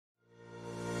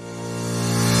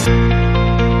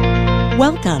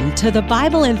Welcome to the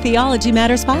Bible and Theology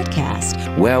Matters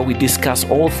podcast, where we discuss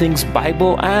all things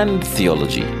Bible and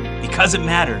theology. Because it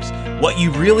matters. What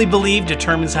you really believe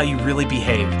determines how you really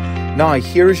behave. Now,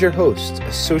 here is your host,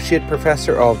 Associate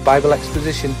Professor of Bible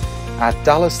Exposition at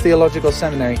Dallas Theological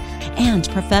Seminary and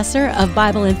Professor of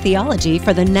Bible and Theology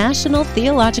for the National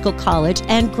Theological College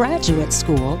and Graduate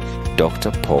School,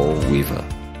 Dr. Paul Weaver.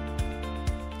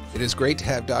 It is great to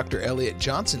have Dr. Elliott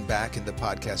Johnson back in the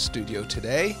podcast studio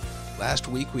today. Last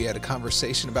week, we had a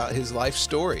conversation about his life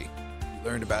story. We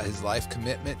learned about his life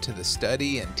commitment to the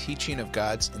study and teaching of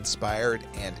God's inspired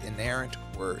and inerrant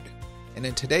Word. And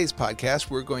in today's podcast,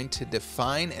 we're going to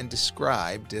define and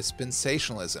describe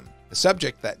dispensationalism, a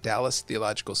subject that Dallas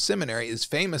Theological Seminary is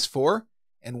famous for,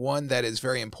 and one that is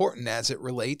very important as it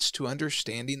relates to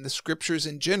understanding the Scriptures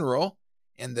in general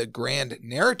and the grand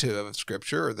narrative of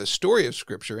Scripture, or the story of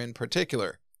Scripture in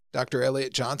particular. Dr.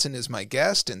 Elliott Johnson is my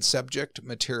guest and subject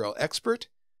material expert.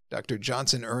 Dr.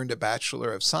 Johnson earned a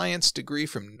Bachelor of Science degree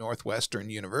from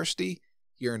Northwestern University.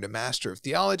 He earned a Master of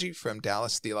Theology from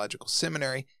Dallas Theological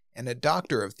Seminary and a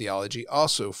Doctor of Theology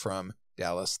also from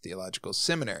Dallas Theological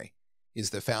Seminary. He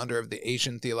is the founder of the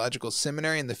Asian Theological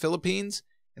Seminary in the Philippines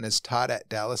and has taught at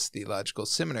Dallas Theological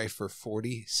Seminary for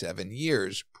 47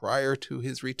 years prior to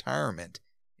his retirement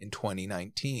in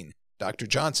 2019. Dr.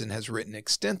 Johnson has written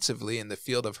extensively in the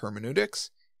field of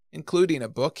hermeneutics, including a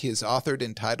book he has authored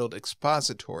entitled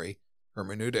Expository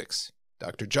Hermeneutics.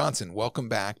 Dr. Johnson, welcome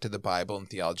back to the Bible and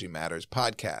Theology Matters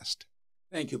podcast.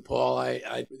 Thank you, Paul.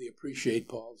 I really appreciate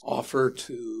Paul's offer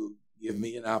to give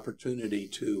me an opportunity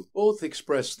to both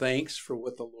express thanks for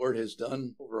what the Lord has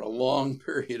done over a long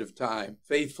period of time,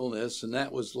 faithfulness, and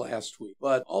that was last week,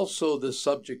 but also the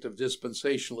subject of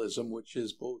dispensationalism, which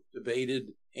is both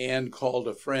debated and called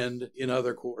a friend in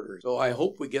other quarters. So I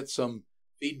hope we get some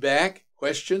feedback,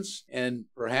 questions, and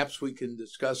perhaps we can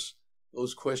discuss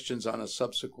those questions on a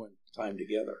subsequent time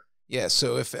together. Yeah,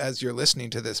 so if as you're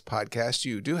listening to this podcast,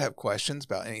 you do have questions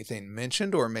about anything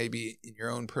mentioned or maybe in your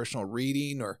own personal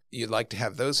reading or you'd like to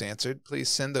have those answered, please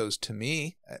send those to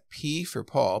me at P for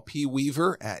Paul,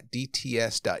 pweaver at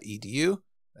dts.edu.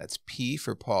 That's P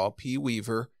for Paul,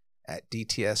 pweaver at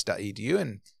dts.edu.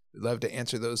 And we'd love to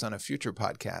answer those on a future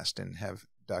podcast and have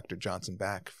Dr. Johnson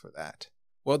back for that.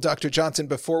 Well, Dr. Johnson,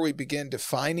 before we begin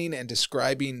defining and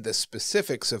describing the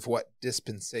specifics of what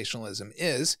dispensationalism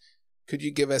is, could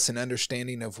you give us an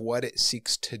understanding of what it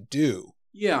seeks to do?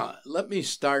 Yeah, let me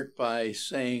start by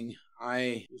saying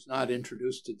I was not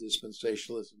introduced to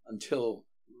dispensationalism until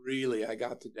really I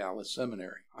got to Dallas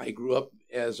Seminary. I grew up,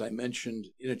 as I mentioned,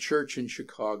 in a church in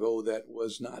Chicago that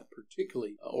was not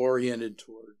particularly oriented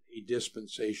toward a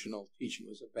dispensational teaching. It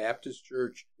was a Baptist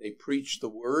church. They preached the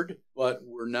Word, but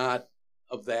were not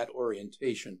of that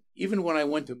orientation. Even when I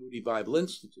went to Moody Bible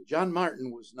Institute, John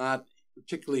Martin was not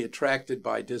particularly attracted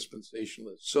by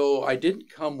dispensationalism. So I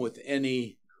didn't come with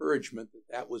any encouragement that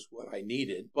that was what I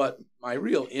needed. But my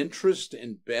real interest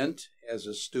and bent as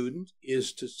a student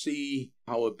is to see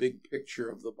how a big picture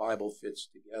of the Bible fits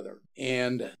together.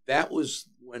 And that was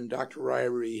when Dr.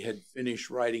 Ryrie had finished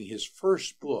writing his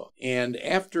first book. And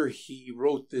after he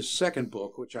wrote this second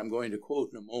book, which I'm going to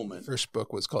quote in a moment. The first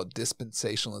book was called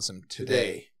Dispensationalism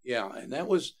Today. Yeah, and that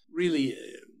was really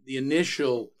the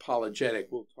initial apologetic.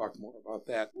 We'll talk more about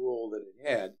that role that it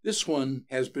had. This one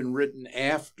has been written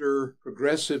after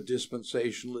progressive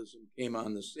dispensationalism came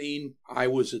on the scene. I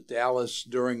was at Dallas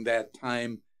during that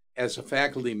time as a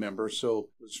faculty member, so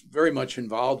was very much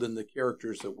involved in the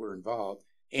characters that were involved.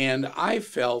 And I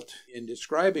felt in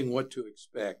describing what to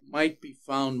expect might be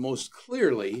found most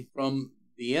clearly from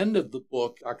the end of the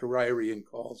book Dr. Ryrie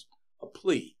calls a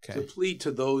plea. Okay. It's a plea to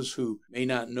those who may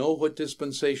not know what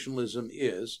dispensationalism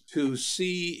is, to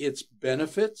see its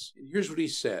benefits. And here's what he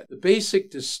said. The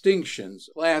basic distinctions,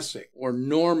 classic or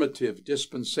normative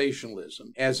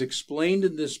dispensationalism, as explained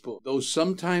in this book, though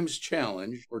sometimes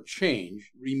challenged or changed,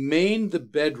 remain the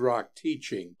bedrock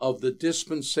teaching of the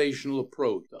dispensational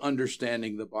approach to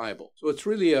understanding the Bible. So it's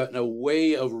really a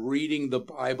way of reading the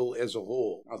Bible as a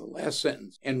whole. Now, the last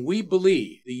sentence. And we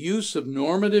believe the use of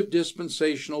normative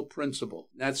dispensational principles,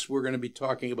 we're going to be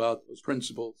talking about those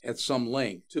principles at some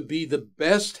length, to be the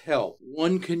best help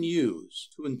one can use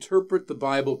to interpret the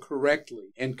Bible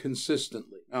correctly and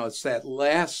consistently. Now, it's that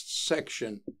last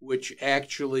section which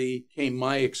actually came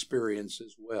my experience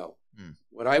as well.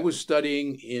 What I was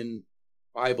studying in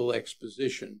Bible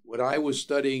exposition, what I was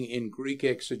studying in Greek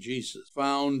exegesis,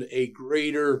 found a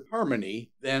greater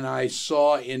harmony than I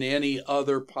saw in any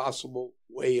other possible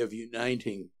way of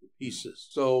uniting the pieces.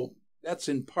 So that's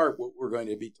in part what we're going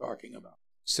to be talking about.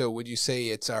 So would you say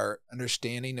it's our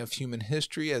understanding of human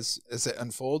history as it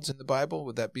unfolds in the Bible?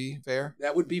 Would that be fair?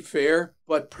 That would be fair,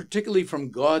 but particularly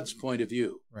from God's point of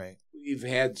view. Right. We've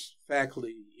had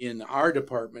faculty in our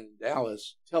department in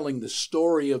Dallas telling the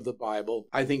story of the Bible.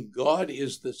 I think God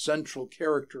is the central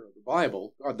character of the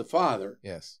Bible, God the Father.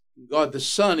 Yes. God the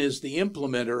Son is the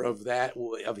implementer of that,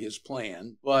 of his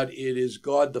plan, but it is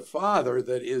God the Father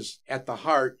that is at the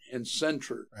heart and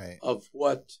center of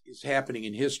what is happening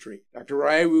in history. Dr.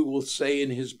 Ryrie will say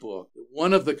in his book that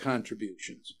one of the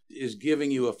contributions is giving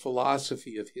you a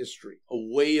philosophy of history, a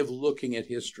way of looking at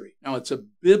history. Now, it's a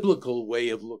biblical way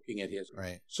of looking at history.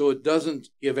 Right. So it doesn't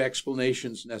give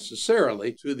explanations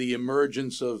necessarily to the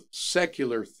emergence of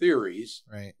secular theories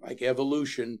like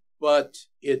evolution, but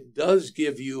it does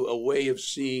give you a way of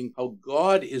seeing how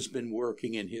God has been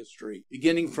working in history,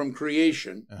 beginning from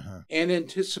creation and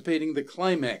anticipating the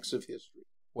climax of history.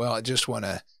 Well, I just want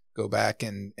to go back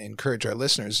and encourage our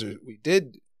listeners. We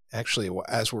did actually,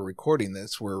 as we're recording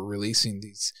this, we're releasing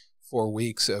these 4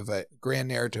 weeks of a grand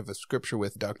narrative of Scripture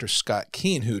with Dr. Scott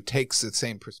Keen, who takes the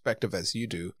same perspective as you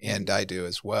do, and I do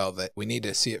as well, that we need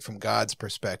to see it from God's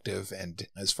perspective, and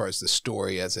as far as the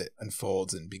story as it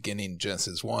unfolds in beginning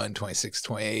Genesis 1, 26,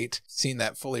 28, seeing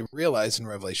that fully realized in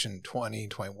Revelation 20,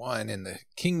 21 in the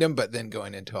kingdom, but then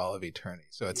going into all of eternity.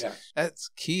 So that's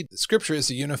key. The Scripture is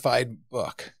a unified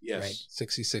book. Yes. Right?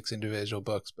 66 individual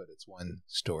books, but it's one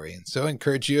story. And so I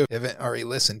encourage you, if you haven't already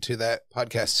listened to that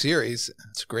podcast series,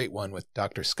 it's a great one with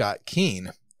Dr. Scott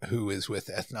Keen, who is with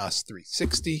Ethnos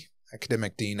 360,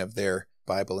 academic dean of their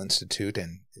Bible Institute,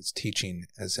 and is teaching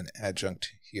as an adjunct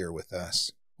here with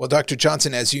us. Well, Dr.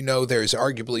 Johnson, as you know, there's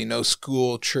arguably no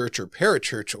school, church, or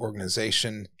parachurch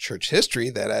organization, church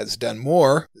history, that has done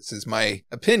more, this is my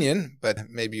opinion, but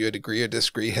maybe you would agree or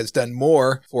disagree, has done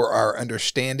more for our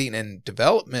understanding and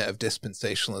development of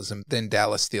dispensationalism than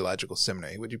Dallas Theological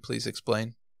Seminary. Would you please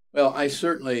explain? Well, I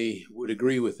certainly would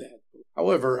agree with that.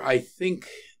 However, I think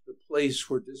the place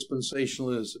where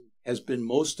dispensationalism has been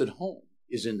most at home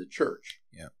is in the church.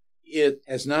 Yeah. It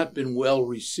has not been well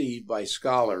received by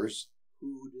scholars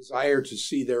who desire to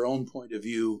see their own point of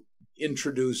view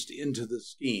introduced into the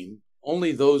scheme.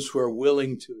 Only those who are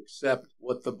willing to accept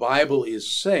what the Bible is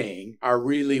saying are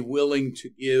really willing to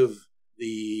give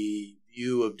the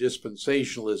view of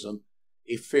dispensationalism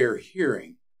a fair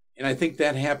hearing. And I think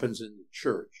that happens in the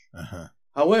church.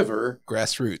 However,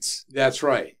 grassroots. That's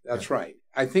right. That's right.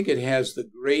 I think it has the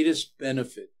greatest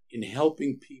benefit in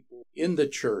helping people in the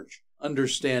church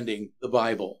understanding the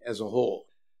Bible as a whole.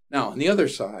 Now, on the other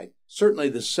side, certainly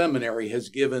the seminary has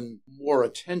given more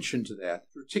attention to that,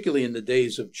 particularly in the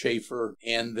days of Chafer,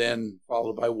 and then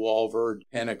followed by Walvoord,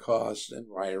 Pentecost, and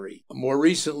Ryrie. More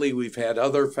recently, we've had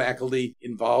other faculty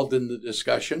involved in the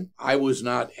discussion. I was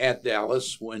not at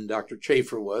Dallas when Dr.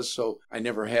 Chafer was, so I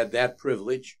never had that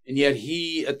privilege. And yet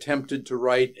he attempted to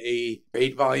write a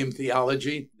 8-volume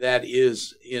theology that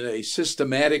is in a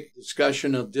systematic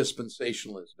discussion of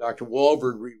dispensationalism. Dr.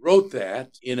 Walvoord rewrote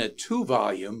that in a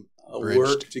 2-volume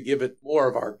work to give it more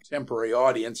of our contemporary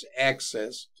audience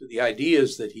access to the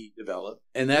ideas that he developed.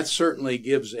 And that certainly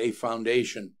gives a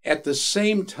foundation. At the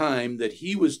same time that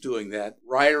he was doing that,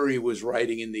 Ryrie was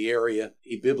writing in the area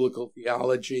a biblical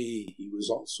theology. He was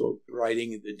also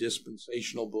writing the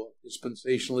dispensational book,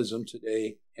 Dispensationalism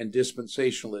Today, and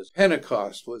Dispensationalism.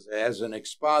 Pentecost was, as an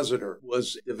expositor,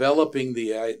 was developing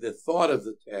the thought of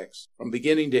the text from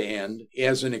beginning to end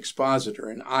as an expositor.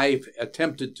 And I've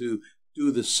attempted to do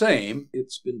the same.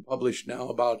 It's been published now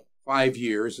about 5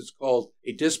 years. It's called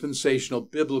A Dispensational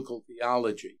Biblical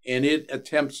Theology, and it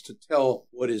attempts to tell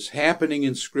what is happening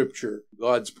in Scripture,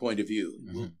 God's point of view.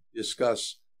 We'll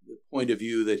discuss the point of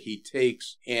view that he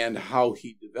takes and how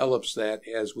he develops that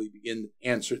as we begin to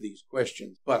answer these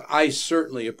questions. But I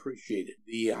certainly appreciated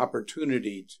the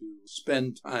opportunity to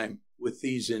spend time with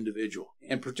these individuals,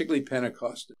 and particularly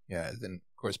Pentecost. Yeah, then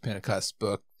of course Pentecost's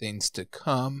book, Things to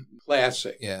Come.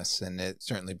 Classic. Yes, and it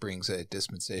certainly brings a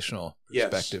dispensational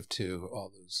perspective to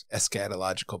all those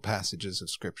eschatological passages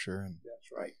of Scripture. And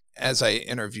that's right. As I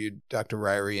interviewed Dr.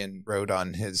 Ryrie and wrote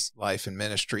on his life and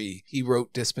ministry, he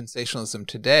wrote Dispensationalism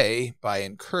Today by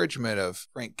encouragement of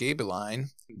Frank Gabeline,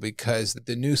 because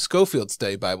the new Scofield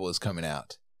Study Bible is coming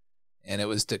out. And it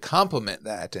was to complement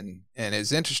that. And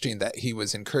it's interesting that he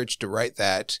was encouraged to write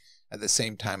that at the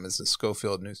same time as the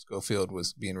new Scofield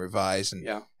was being revised. And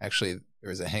actually, there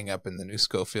was a hang-up in the new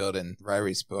Scofield, and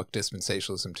Ryrie's book,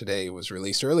 Dispensationalism Today, was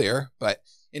released earlier. But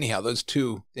anyhow, those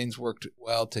two things worked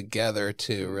well together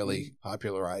to really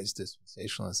popularize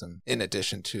dispensationalism, in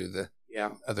addition to the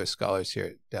Yeah. other scholars here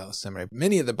at Dallas Seminary.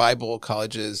 Many of the Bible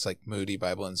colleges like Moody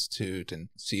Bible Institute and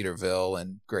Cedarville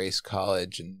and Grace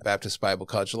College and Baptist Bible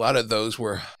College, a lot of those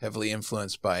were heavily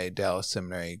influenced by Dallas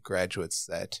Seminary graduates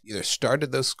that either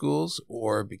started those schools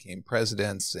or became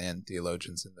presidents and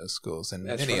theologians in those schools, and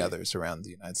That's many right. others around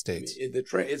the United States.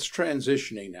 It's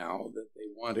transitioning now that they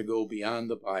want to go beyond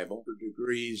the Bible for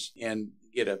degrees and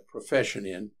get a profession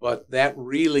in, but that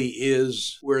really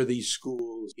is where these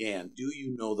schools began. Do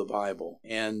you know the Bible?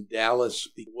 And Dallas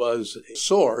was a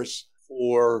source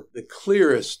for the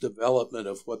clearest development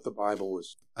of what the Bible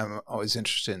was. I'm always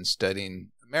interested in studying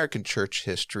American church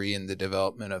history and the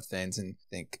development of things, and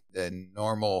think the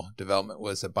normal development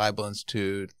was a Bible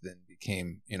Institute, then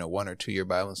became, 1 or 2 year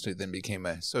Bible Institute, then became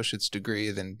an associate's degree,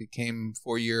 then became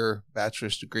 4-year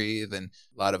bachelor's degree, then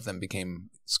a lot of them became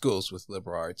schools with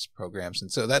liberal arts programs.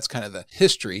 And so that's kind of the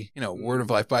history. Word of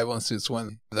Life Bible Institute's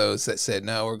one of those that said,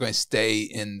 no, we're going to stay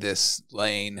in this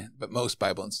lane, but most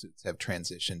Bible institutes have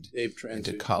transitioned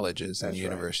into colleges and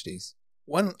universities.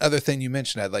 One other thing you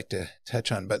mentioned I'd like to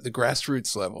touch on, but the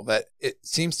grassroots level, that it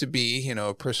seems to be,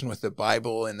 a person with the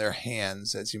Bible in their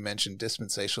hands. As you mentioned,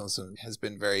 dispensationalism has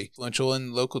been very influential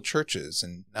in local churches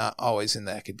and not always in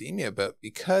the academia, but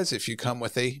because if you come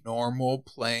with a normal,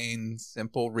 plain,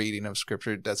 simple reading of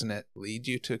Scripture, doesn't it lead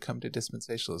you to come to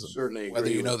dispensationalism? Certainly agree.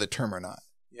 Whether you know the term or not.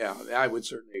 Yeah, I would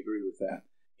certainly agree with that.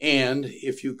 And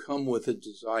if you come with a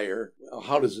desire, well,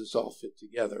 how does this all fit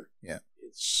together? Yeah.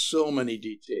 It's so many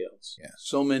details, Yeah.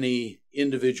 so many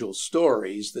individual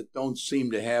stories that don't seem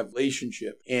to have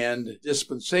relationship. And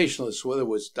dispensationalists, whether it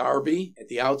was Darby at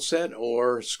the outset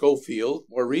or Schofield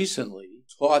more recently,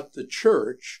 taught the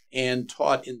church and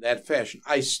taught in that fashion.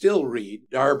 I still read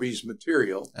Darby's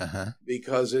material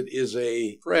because it is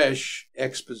a fresh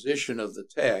exposition of the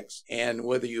text. And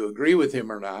whether you agree with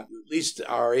him or not, you at least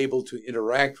are able to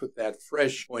interact with that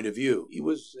fresh point of view. He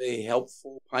was a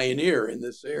helpful pioneer in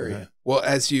this area. Well,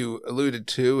 as you alluded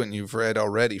to and you've read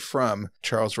already from,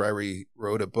 Charles Ryrie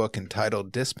wrote a book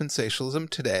entitled Dispensationalism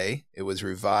Today. It was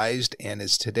revised and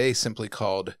is today simply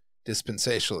called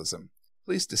Dispensationalism.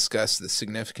 Please discuss the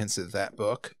significance of that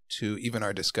book to even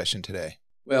our discussion today.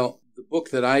 Well, the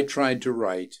book that I tried to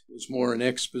write was more an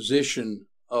exposition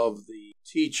of the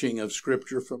teaching of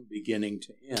Scripture from beginning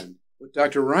to end. What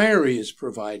Dr. Ryrie is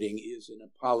providing is an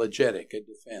apologetic, a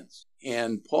defense.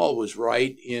 And Paul was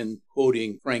right in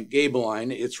quoting Frank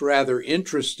Gabeline. It's rather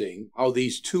interesting how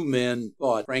these two men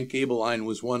thought Frank Gabeline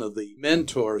was one of the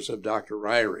mentors of Dr.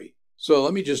 Ryrie. So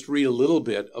let me just read a little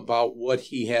bit about what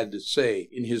he had to say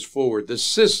in his foreword. The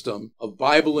system of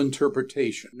Bible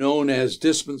interpretation, known as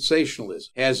dispensationalism,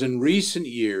 has in recent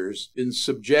years been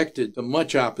subjected to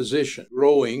much opposition.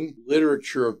 Growing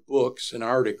literature of books and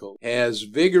articles has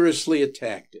vigorously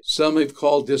attacked it. Some have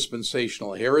called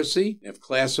dispensational heresy, have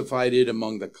classified it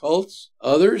among the cults.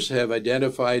 Others have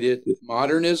identified it with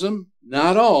modernism.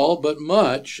 Not all, but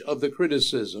much of the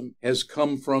criticism has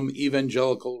come from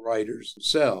evangelical writers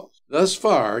themselves. Thus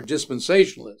far,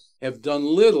 dispensationalists have done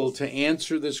little to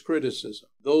answer this criticism.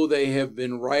 Though they have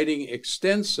been writing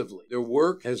extensively, their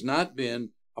work has not been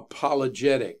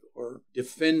apologetic or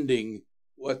defending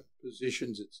what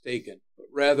positions it's taken, but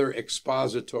rather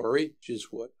expository, which is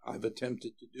what I've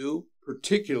attempted to do,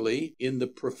 particularly in the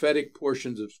prophetic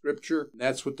portions of Scripture. And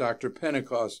that's what Dr.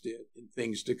 Pentecost did in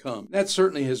Things to Come. That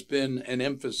certainly has been an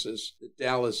emphasis that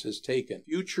Dallas has taken.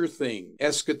 Future things,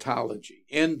 eschatology,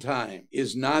 end time,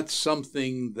 is not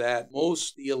something that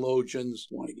most theologians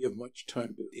want to give much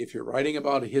time to. If you're writing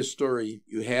about a history,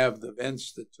 you have the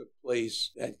events that took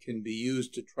place that can be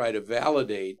used to try to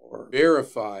validate or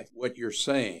verify what you're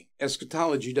saying.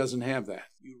 Eschatology doesn't have that.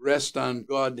 You rest on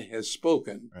God has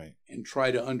spoken and try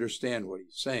to understand what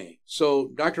he's saying. So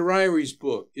Dr. Ryrie's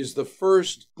book is the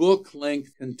first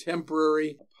book-length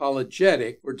contemporary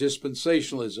apologetic for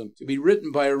dispensationalism to be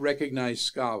written by a recognized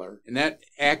scholar, and that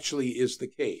actually is the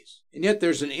case. And yet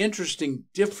there's an interesting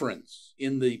difference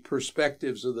in the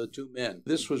perspectives of the two men.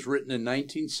 This was written in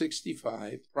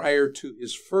 1965, prior to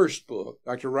his first book.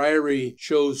 Dr. Ryrie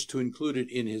chose to include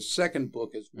it in his second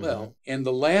book as well. And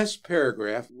the last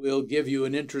paragraph will give you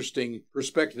an interesting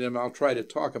perspective, and I'll try to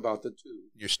talk about the two.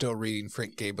 You're still reading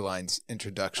Frank Gabeline's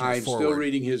introduction I'm forward. still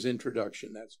reading his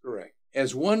introduction, that's correct.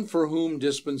 As one for whom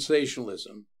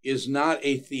dispensationalism is not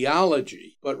a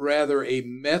theology, but rather a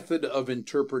method of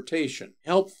interpretation,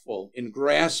 helpful in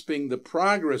grasping the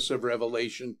progress of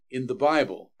revelation in the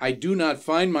Bible, I do not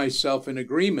find myself in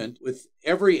agreement with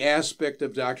every aspect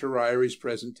of Dr. Ryrie's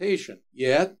presentation.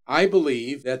 Yet, I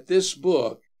believe that this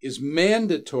book is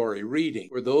mandatory reading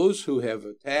for those who have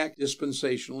attacked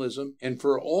dispensationalism and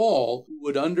for all who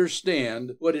would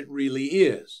understand what it really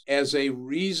is. As a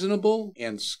reasonable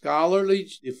and scholarly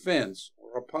defense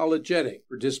or apologetic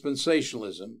for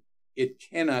dispensationalism, it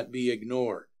cannot be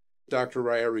ignored. Dr.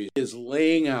 Ryrie is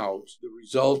laying out the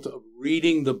result of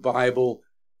reading the Bible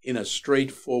in a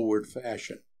straightforward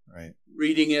fashion. Right.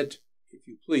 Reading it, if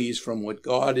you please, from what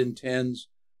God intends,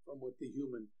 from what the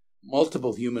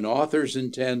multiple human authors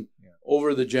intend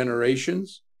over the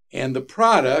generations. And the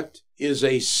product is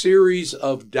a series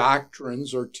of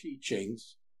doctrines or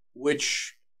teachings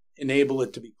which enable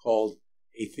it to be called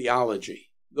a theology.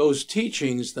 Those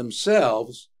teachings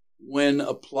themselves, when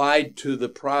applied to the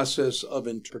process of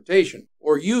interpretation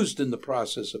or used in the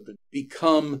process of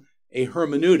become a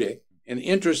hermeneutic. And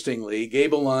interestingly,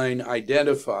 Gabeline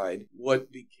identified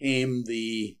what became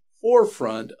the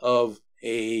forefront of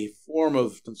a form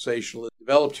of dispensationalism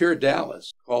developed here at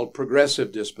Dallas called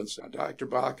progressive dispensation. Dr.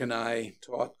 Bach and I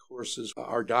taught courses to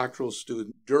our doctoral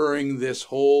students during this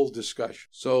whole discussion.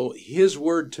 So his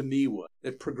word to me was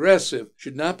that progressive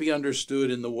should not be understood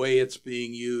in the way it's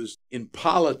being used in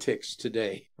politics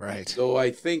today. Right. So I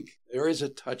think there is a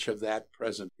touch of that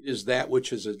present. It is that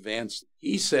which is advanced.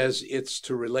 He says it's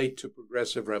to relate to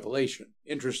progressive revelation.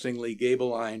 Interestingly,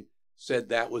 Gabeline said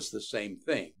that was the same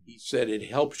thing. He said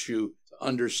it helps you to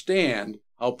understand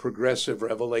how progressive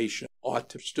revelation ought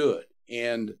to be stood.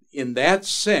 And in that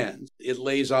sense, it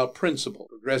lays out principle.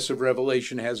 Progressive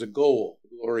revelation has a goal,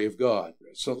 the glory of God.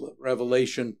 So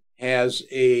revelation has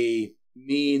a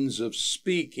means of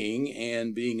speaking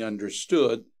and being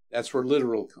understood. That's where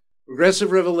literal comes.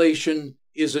 Progressive revelation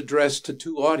is addressed to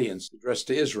two audiences, addressed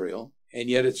to Israel, and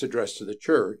yet it's addressed to the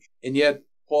church. And yet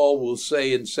Paul will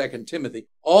say in 2 Timothy,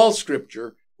 all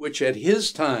Scripture, which at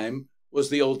his time was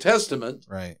the Old Testament,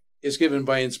 right, is given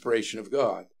by inspiration of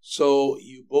God. So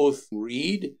you both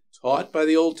read, taught by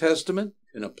the Old Testament,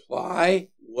 can apply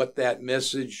what that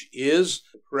message is,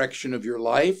 the correction of your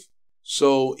life.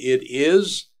 So it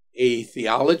is a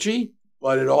theology,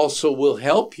 but it also will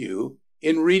help you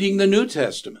in reading the New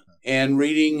Testament and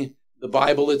reading the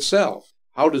Bible itself.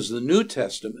 How does the New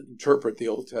Testament interpret the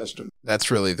Old Testament? That's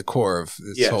really the core of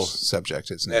this whole subject,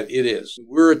 isn't it? That it is.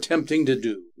 We're attempting to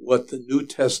do what the New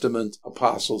Testament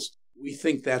apostles, we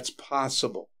think that's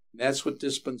possible. That's what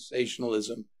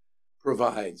dispensationalism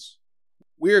provides.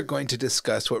 We're going to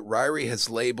discuss what Ryrie has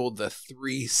labeled the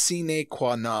three sine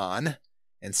qua non,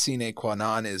 and sine qua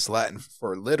non is Latin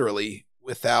for literally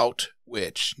without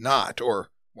which not, or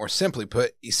more simply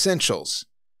put, essentials.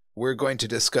 We're going to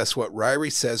discuss what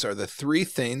Ryrie says are the three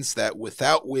things that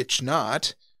without which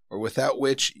not, or without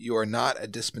which you are not a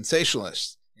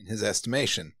dispensationalist in his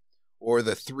estimation, or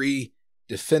the three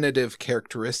definitive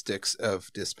characteristics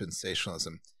of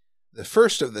dispensationalism. The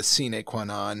first of the sine qua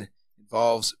non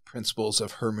involves principles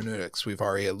of hermeneutics we've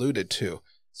already alluded to,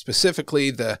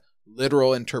 specifically the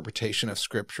literal interpretation of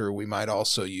Scripture. We might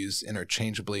also use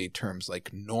interchangeably terms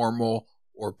like normal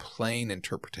or plain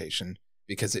interpretation,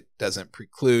 because it doesn't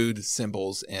preclude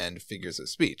symbols and figures of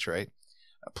speech, right?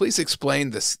 Please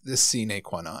explain this sine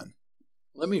qua non.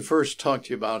 Let me first talk to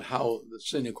you about how the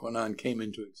sine qua non came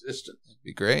into existence. That'd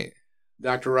be great.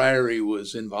 Dr. Ryrie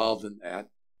was involved in that,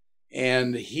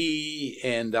 and he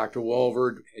and Dr.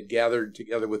 Walvoord had gathered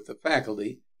together with the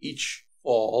faculty. Each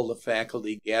fall, the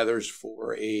faculty gathers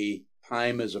for a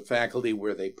time as a faculty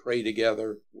where they pray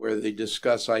together, where they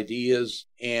discuss ideas.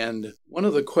 And one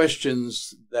of the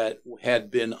questions that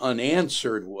had been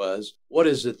unanswered was, what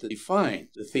is it that defines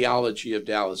the theology of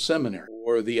Dallas Seminary,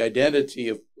 or the identity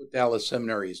of what Dallas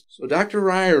Seminary is? So Dr.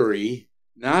 Ryrie,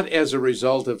 not as a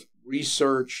result of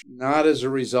research, not as a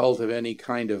result of any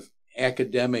kind of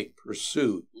academic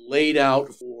pursuit, laid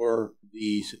out for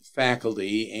the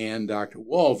faculty and Dr.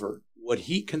 Walvoord what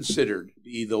he considered to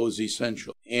be those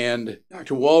essentials. And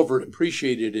Dr. Walvoord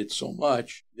appreciated it so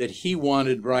much that he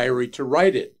wanted Ryrie to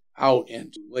write it out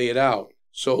and to lay it out.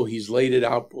 So he's laid it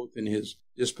out both in his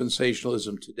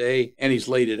Dispensationalism Today, and he's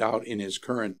laid it out in his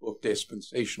current book,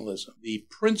 Dispensationalism. The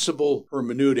principal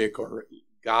hermeneutic or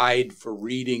guide for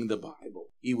reading the Bible,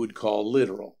 he would call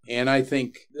literal. And I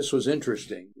think this was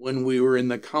interesting. When we were in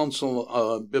the Council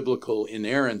of Biblical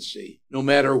Inerrancy, no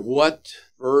matter what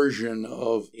version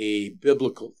of a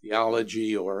biblical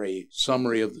theology or a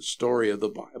summary of the story of the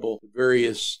Bible the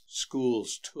various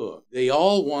schools took, they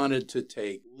all wanted to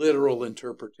take literal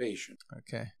interpretation.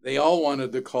 Okay. They all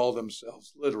wanted to call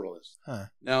themselves literalists. Huh.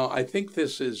 Now, I think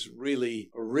this is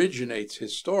really originates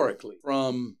historically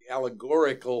from the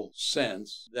allegorical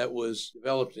sense that was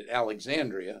developed at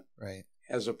Alexandria. Right.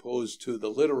 as opposed to the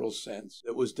literal sense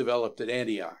that was developed at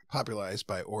Antioch. Popularized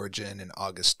by Origen and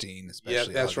Augustine, Yeah,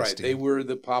 especially that's right. Augustine. They were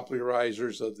the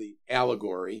popularizers of the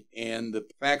allegory, and the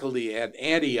faculty at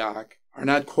Antioch are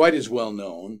not quite as well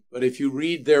known, but if you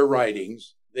read their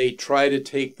writings, they try to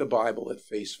take the Bible at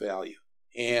face value.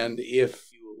 And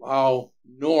if you allow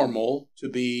normal to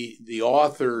be the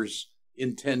author's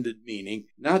intended meaning,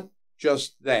 not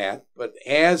just that, but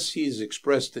as he's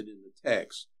expressed it in the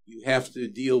text, you have to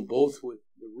deal both with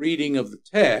the reading of the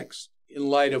text in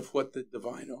light of what the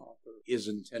divine author is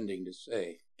intending to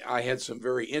say. I had some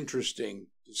very interesting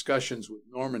discussions with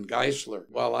Norman Geisler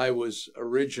while I was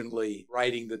originally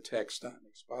writing the text on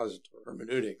expository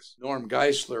hermeneutics. Norm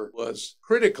Geisler was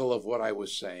critical of what I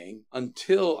was saying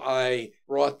until I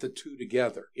brought the two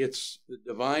together. It's the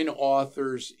divine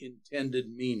author's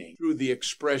intended meaning through the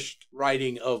expressed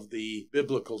writing of the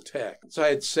biblical text. Once I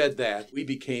had said that, we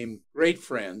became great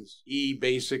friends. He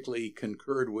basically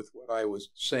concurred with what I was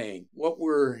saying. What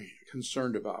we're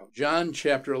concerned about, John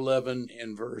chapter 11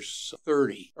 and verse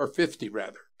 30, or 50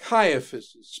 rather.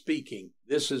 Caiaphas is speaking.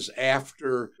 This is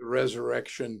after the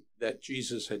resurrection that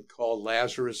Jesus had called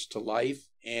Lazarus to life,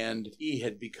 and he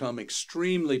had become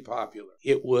extremely popular.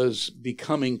 It was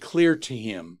becoming clear to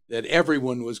him that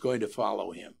everyone was going to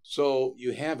follow him. So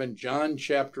you have in John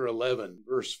chapter 11,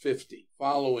 verse 50,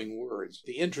 following words.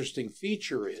 The interesting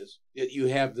feature is that you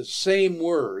have the same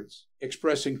words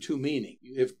expressing two meanings.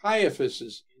 You have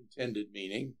Caiaphas's intended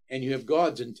meaning, and you have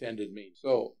God's intended meaning.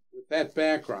 So with that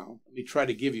background, let me try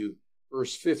to give you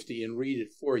verse 50 and read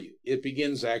it for you. It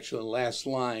begins actually in the last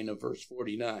line of verse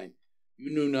 49.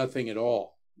 You knew nothing at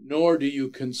all, nor do you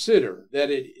consider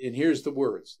that and here's the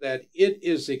words, that it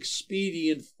is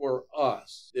expedient for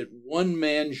us that one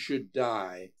man should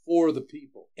die for the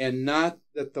people, and not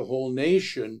that the whole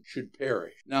nation should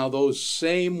perish. Now, those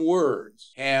same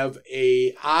words have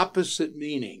a opposite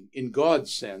meaning in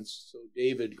God's sense. So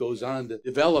David goes on to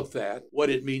develop that,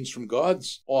 what it means from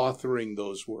God's authoring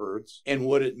those words, and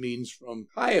what it means from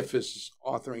Caiaphas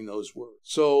authoring those words.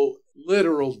 So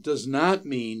literal does not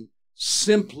mean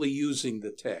simply using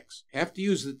the text. You have to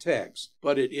use the text,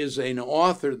 but it is an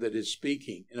author that is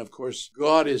speaking. And of course,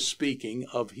 God is speaking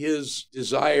of his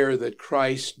desire that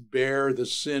Christ bear the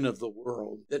sin of the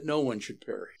world, that no one should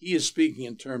perish. He is speaking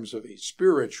in terms of a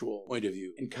spiritual point of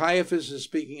view. And Caiaphas is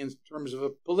speaking in terms of a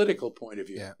political point of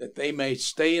view, that they may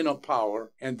stay in a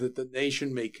power and that the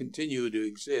nation may continue to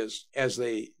exist as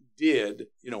they did,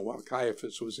 while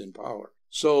Caiaphas was in power.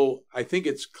 So I think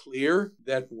it's clear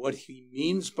that what he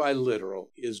means by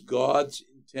literal is God's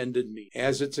intended meaning,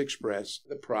 as it's expressed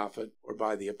by the prophet or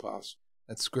by the apostle.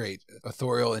 That's great.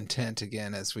 Authorial intent,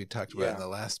 again, as we talked about in the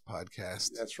last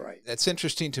podcast. That's right. That's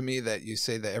interesting to me that you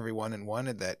say that everyone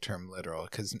wanted that term literal,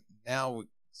 because now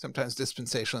sometimes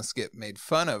dispensationalists get made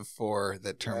fun of for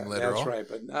the term literal. That's right,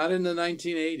 but not in the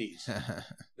 1980s.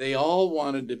 They all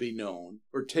wanted to be known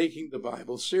for taking the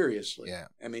Bible seriously. Yeah.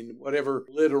 I mean, whatever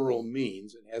literal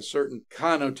means, it has certain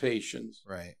connotations,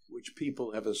 right, which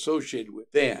people have associated with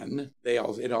then.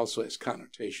 It also has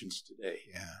connotations today.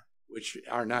 Yeah. Which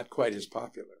are not quite as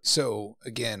popular. So,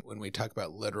 again, when we talk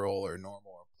about literal or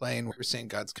normal or plain, we're saying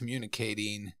God's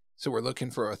communicating. So we're looking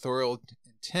for authorial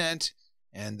intent,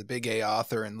 and the big A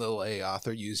author and little a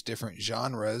author use different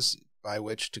genres by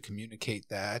which to communicate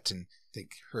that. And I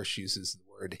think Hirsch uses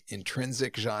the word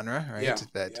intrinsic genre,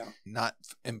 right? Not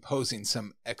imposing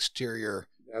some exterior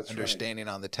understanding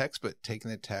on the text, but taking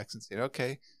the text and saying,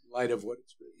 okay, light of what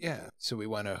it's written. Yeah. So we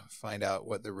want to find out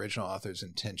what the original author's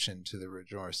intention to the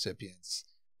original recipients,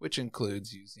 which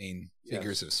includes using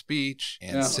figures of speech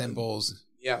and symbols.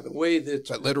 Yeah, the way that...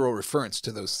 But literal reference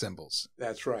to those symbols.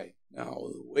 That's right. Now,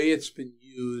 the way it's been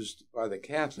used by the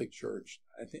Catholic Church,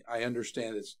 I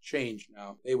understand it's changed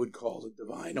now. They would call the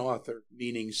divine author,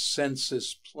 meaning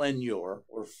sensus plenior,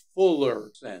 or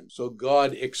fuller sense. So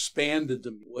God expanded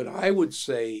them. What I would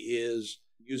say is,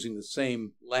 using the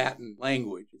same Latin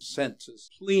language, sensus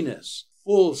plenus,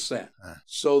 full sense.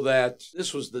 So that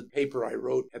this was the paper I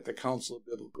wrote at the Council of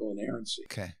Biblical Inerrancy.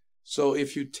 Okay. So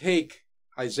if you take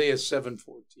Isaiah 7:14,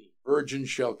 virgin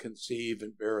shall conceive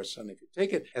and bear a son. If you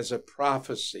take it as a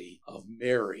prophecy of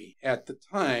Mary, at the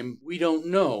time, we don't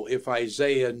know if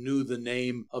Isaiah knew the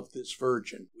name of this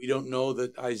virgin. We don't know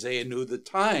that Isaiah knew the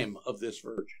time of this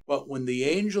virgin. But when the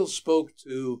angel spoke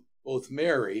to both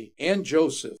Mary and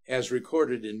Joseph, as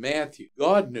recorded in Matthew,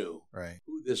 God knew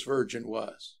who this virgin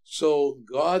was. So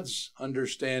God's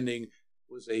understanding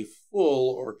was a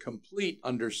full or complete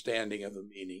understanding of the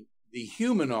meaning. The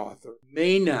human author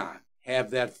may not have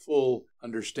that full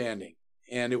understanding.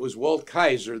 And it was Walt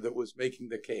Kaiser that was making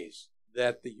the case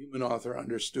that the human author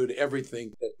understood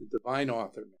everything that the divine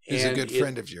author meant. He's a good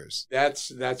friend of yours.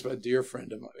 That's a dear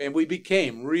friend of mine. And we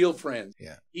became real friends.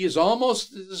 Yeah. He is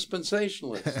almost a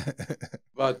dispensationalist.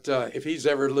 But if he's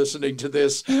ever listening to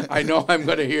this, I know I'm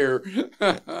going to hear.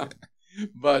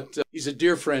 But he's a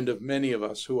dear friend of many of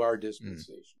us who are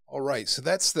dispensational. All right, so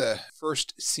that's the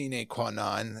first sine qua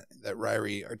non that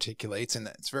Ryrie articulates, and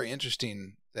it's very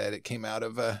interesting that it came out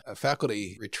of a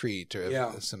faculty retreat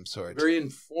of some sort. Very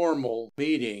informal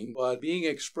meeting, but being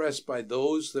expressed by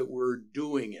those that were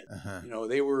doing it. You know,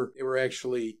 they were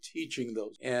actually teaching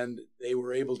those, and they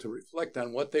were able to reflect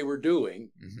on what they were doing,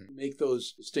 make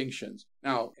those distinctions.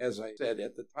 Now, as I said,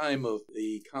 at the time of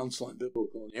the Council on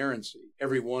Biblical Inerrancy,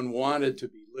 everyone wanted to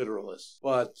be literalists,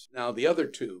 but now the other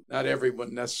two, not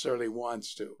everyone necessarily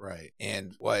wants to. Right,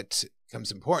 and what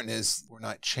becomes important is we're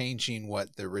not changing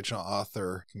what the original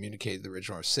author communicated, the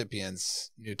original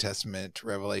recipients. New Testament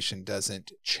revelation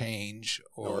doesn't change,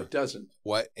 or no, it doesn't.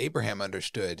 What Abraham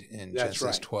understood in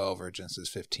Genesis 12 or Genesis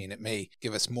 15. It may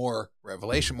give us more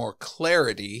revelation, more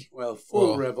clarity. Well,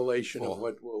 full revelation of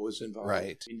what was involved.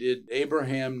 Right. Did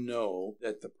Abraham know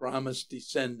that the promised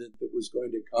descendant that was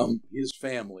going to come, his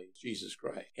family, Jesus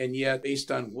Christ? And yet,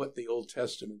 based on what the Old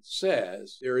Testament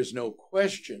says, there is no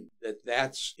question that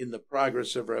that's in the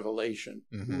progress of revelation,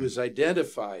 who is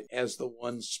identified as the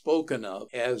one spoken of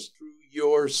as through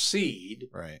your seed,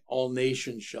 all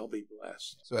nations shall be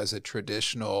blessed. So as a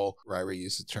traditional, Ryrie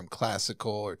uses the term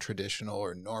classical or traditional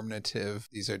or normative.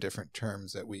 These are different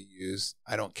terms that we use.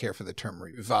 I don't care for the term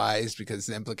revised because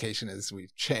the implication is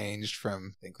we've changed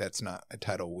from, I think that's not a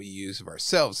title we use of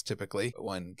ourselves typically, but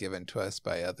one given to us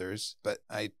by others. But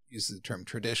I use the term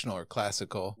traditional or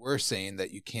classical. We're saying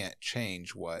that you can't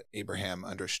change what Abraham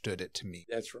understood it to mean.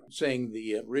 That's right. Saying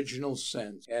the original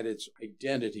sense had its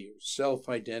identity or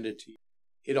self-identity.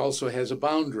 It also has a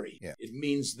boundary. It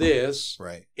means this.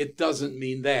 It doesn't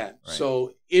mean that.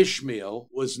 So Ishmael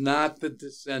was not the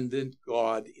descendant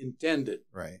God intended.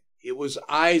 It was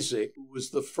Isaac who was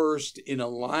the first in a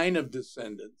line of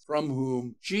descendants from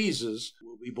whom Jesus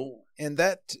will be born. And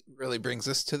that really brings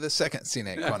us to the second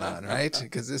sine qua non, right?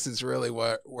 Because this is really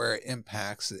where it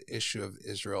impacts the issue of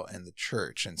Israel and the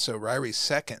church. And so Ryrie's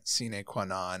second sine qua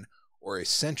non, or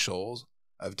essentials,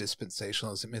 of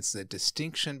dispensationalism, it's the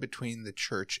distinction between the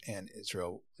church and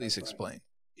Israel. Please explain.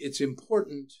 It's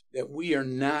important that we are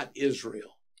not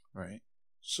Israel.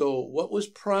 So what was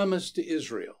promised to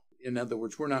Israel? In other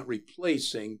words, we're not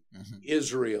replacing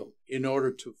Israel in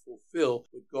order to fulfill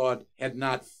what God had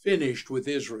not finished with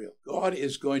Israel. God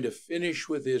is going to finish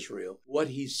with Israel what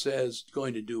he says he's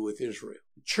going to do with Israel.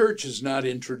 The church is not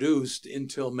introduced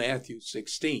until Matthew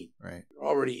 16. We're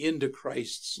already into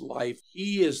Christ's life.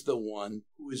 He is the one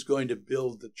who is going to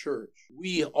build the church.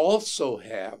 We also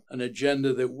have an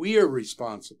agenda that we are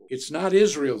responsible. It's not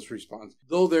Israel's responsibility,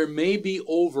 though there may be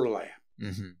overlap.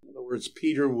 In other words,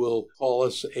 Peter will call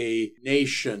us a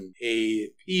nation, a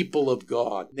people of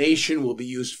God. Nation will be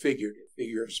used figure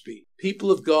of speech. People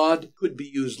of God could be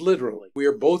used literally. We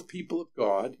are both people of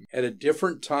God at a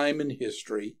different time in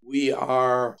history. We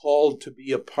are called to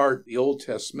be a part, the Old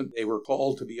Testament, they were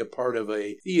called to be a part of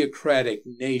a theocratic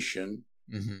nation.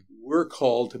 We're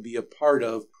called to be a part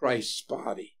of Christ's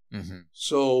body.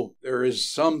 So there is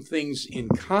some things in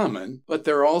common, but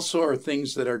there also are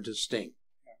things that are distinct.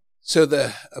 So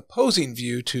the opposing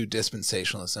view to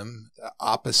dispensationalism, the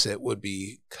opposite would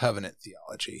be covenant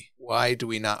theology. Why do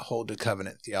we not hold to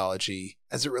covenant theology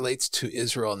as it relates to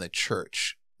Israel and the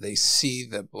church? They see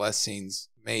the blessings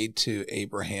made to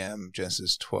Abraham,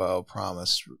 Genesis 12,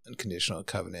 promise, unconditional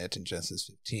covenant in Genesis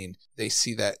 15. They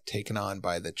see that taken on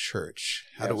by the church.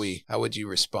 How would you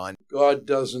respond? God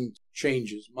doesn't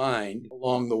change his mind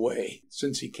along the way.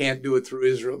 Since he can't do it through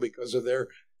Israel because of their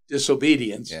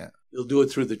disobedience, he'll do it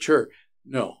through the church.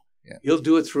 No, he'll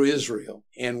do it through Israel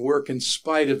and work in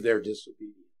spite of their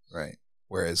disobedience.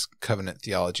 Whereas covenant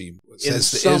theology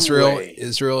says that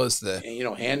Israel is the...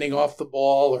 handing off the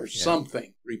ball or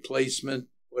something, replacement,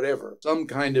 whatever, some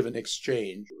kind of an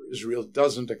exchange where Israel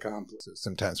doesn't accomplish. So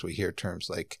sometimes we hear terms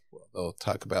like, they'll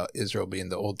talk about Israel being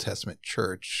the Old Testament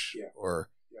church or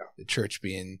the church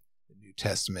being the New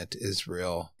Testament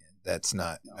Israel. That's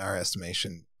not, in our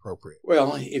estimation, appropriate.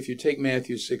 Well, if you take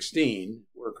Matthew 16,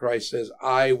 where Christ says,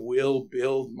 I will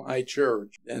build my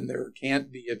church, then there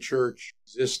can't be a church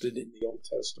existed in the Old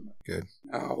Testament. Good.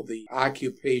 Now, the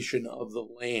occupation of the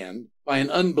land by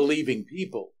an unbelieving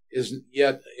people is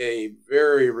yet a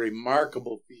very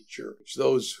remarkable feature, which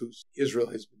those whose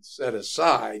Israel has been set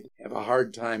aside have a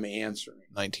hard time answering.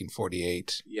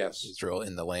 1948. Yes. Israel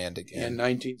in the land again. And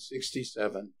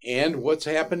 1967. And what's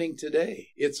happening today.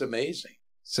 It's amazing.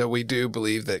 So we do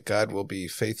believe that God will be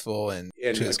faithful and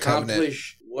to his covenant.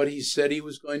 Accomplish what he said he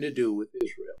was going to do with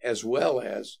Israel, as well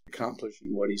as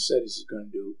accomplishing what he said he's going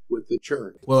to do with the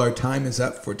church. Well, our time is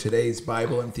up for today's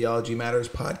Bible and Theology Matters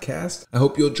podcast. I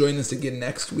hope you'll join us again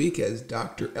next week as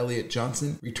Dr. Elliott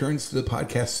Johnson returns to the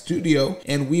podcast studio,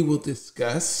 and we will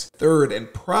discuss third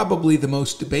and probably the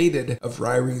most debated of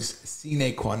Ryrie's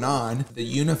Sine Qua Non, the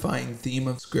unifying theme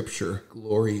of Scripture,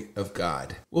 glory of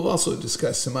God. We'll also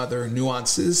discuss some other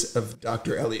nuances of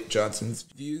Dr. Elliott Johnson's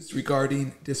views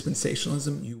regarding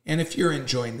dispensationalism. And if you're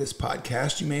enjoying this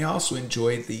podcast, you may also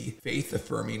enjoy the Faith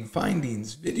Affirming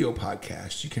Findings video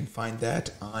podcast. You can find that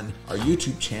on our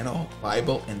YouTube channel,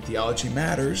 Bible and Theology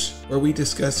Matters, where we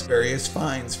discuss various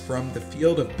finds from the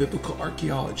field of biblical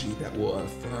archaeology that will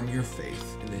affirm your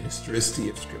faith in the historicity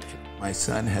of Scripture. My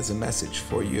son has a message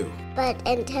for you. But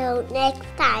until next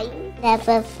time,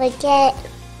 never forget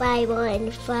Bible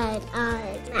and fun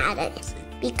matters.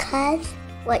 Because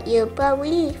what you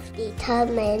believe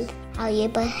determines how you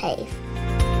behave.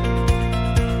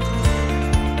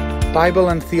 Bible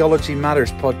and Theology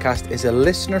Matters podcast is a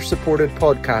listener-supported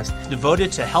podcast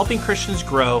devoted to helping Christians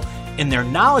grow in their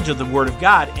knowledge of the Word of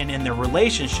God and in their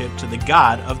relationship to the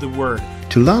God of the Word.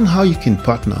 To learn how you can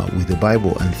partner with the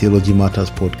Bible and Theology Matters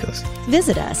podcast,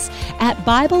 visit us at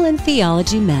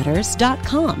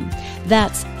BibleandTheologyMatters.com.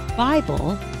 That's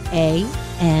Bible,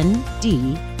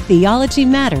 A-N-D,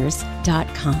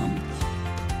 TheologyMatters.com.